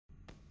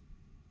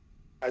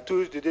À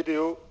tous du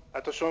DDO,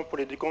 attention pour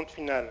les décomptes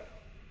finales.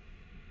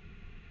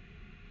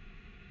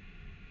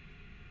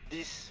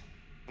 10,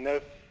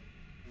 9,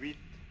 8,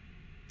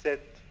 7,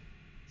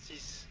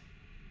 6,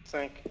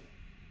 5,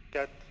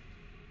 4,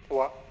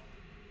 3,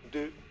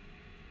 2,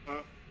 1,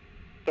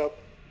 top.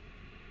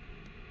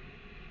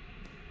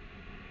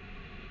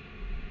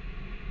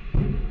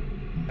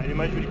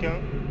 Allumage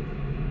Vulcain.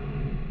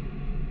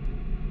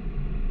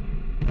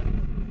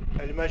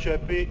 Allumage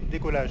EAP,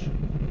 décollage.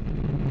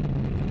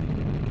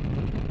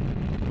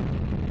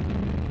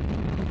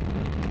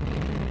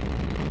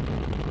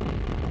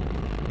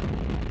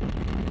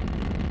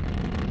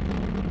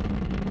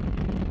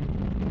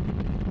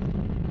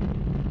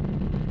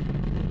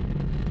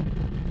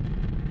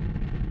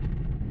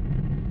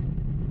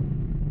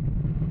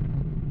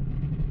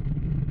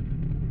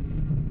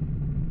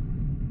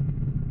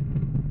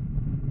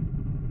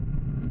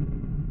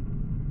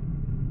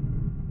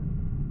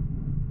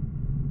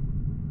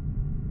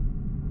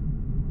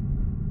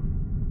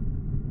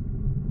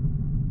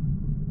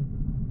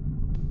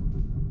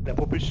 La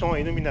propulsion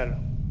est nominale.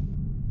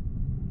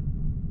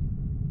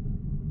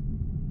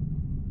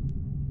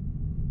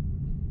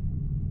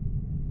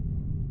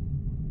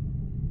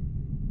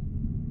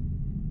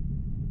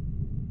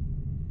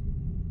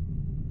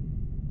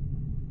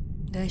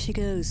 There she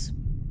goes,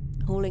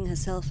 hauling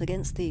herself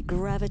against the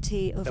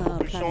gravity of our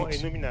planet. La propulsion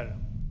est nominale.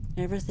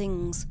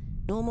 Everything's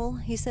normal,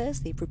 he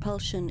says. The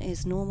propulsion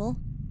is normal.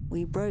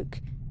 We broke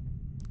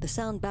the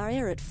sound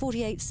barrier at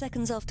 48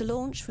 seconds after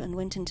launch and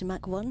went into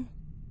Mach 1.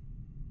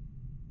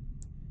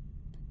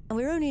 And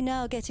we're only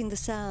now getting the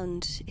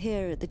sound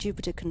here at the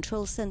Jupiter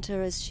Control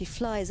Center as she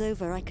flies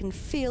over. I can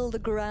feel the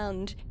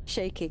ground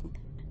shaking.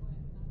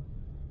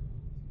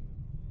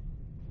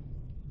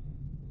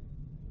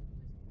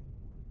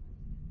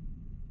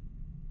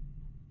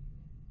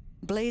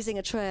 Blazing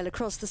a trail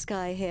across the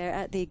sky here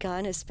at the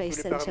Guiana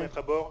Space Center. Tous les paramètres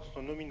à bord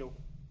sont nominaux.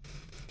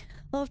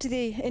 After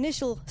the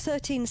initial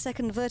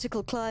 13-second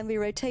vertical climb, we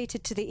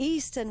rotated to the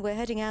east and we're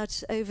heading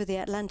out over the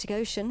Atlantic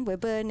Ocean. We're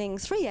burning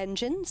 3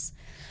 engines,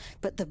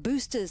 but the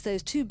boosters,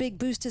 those 2 big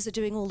boosters, are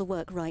doing all the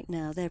work right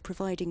now. They're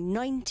providing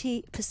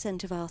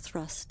 90% of our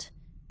thrust.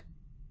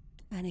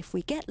 And if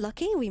we get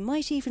lucky, we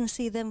might even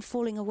see them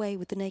falling away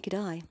with the naked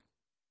eye.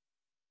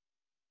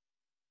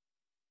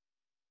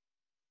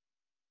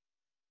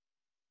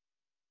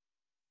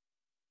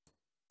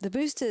 The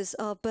boosters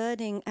are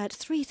burning at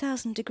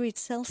 3,000 degrees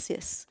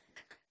Celsius.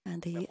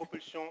 And the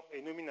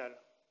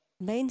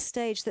main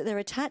stage that they're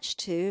attached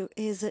to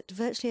is at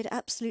virtually at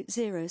absolute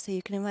zero, so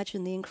you can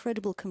imagine the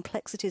incredible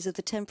complexities of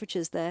the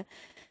temperatures there,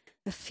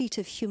 a feat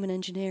of human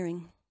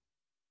engineering.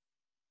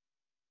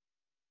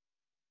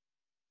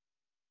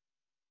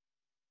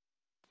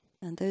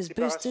 And those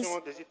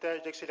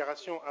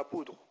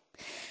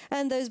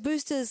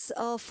boosters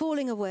are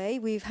falling away.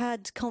 We've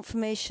had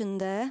confirmation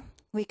there.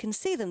 We can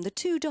see them, the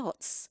 2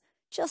 dots,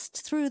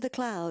 just through the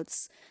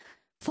clouds,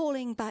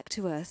 falling back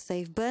to Earth.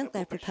 They've burnt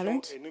their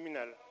propellant.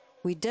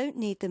 We don't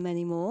need them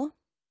anymore.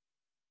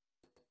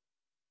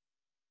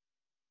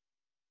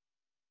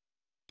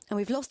 And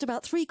we've lost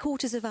about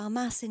 3/4 of our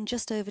mass in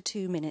just over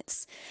 2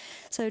 minutes.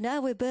 So now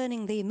we're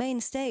burning the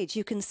main stage.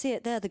 You can see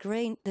it there, the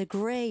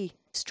grey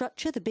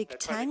structure, the big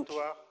tank.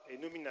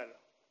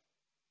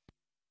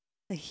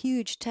 A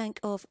huge tank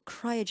of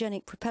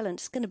cryogenic propellant.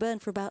 It's going to burn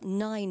for about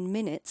 9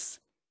 minutes.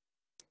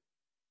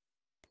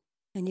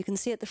 And you can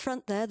see at the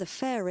front there, the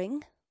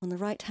fairing. On the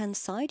right-hand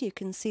side, you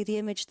can see the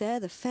image there.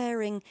 The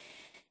fairing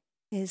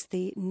is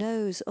the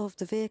nose of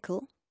the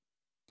vehicle,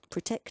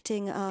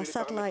 protecting our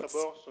satellites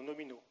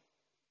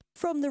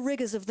from the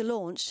rigors of the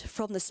launch,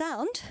 from the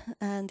sound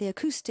and the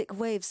acoustic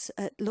waves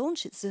at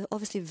launch. It's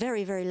obviously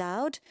very, very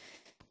loud.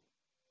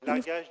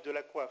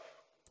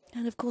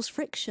 And of course,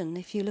 friction.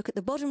 If you look at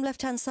the bottom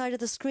left-hand side of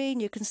the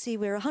screen, you can see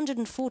we're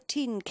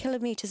 114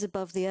 kilometers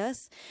above the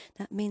Earth.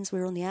 That means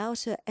we're on the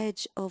outer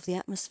edge of the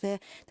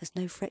atmosphere. There's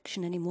no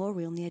friction anymore.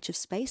 We're on the edge of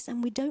space,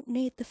 and we don't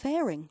need the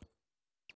fairing.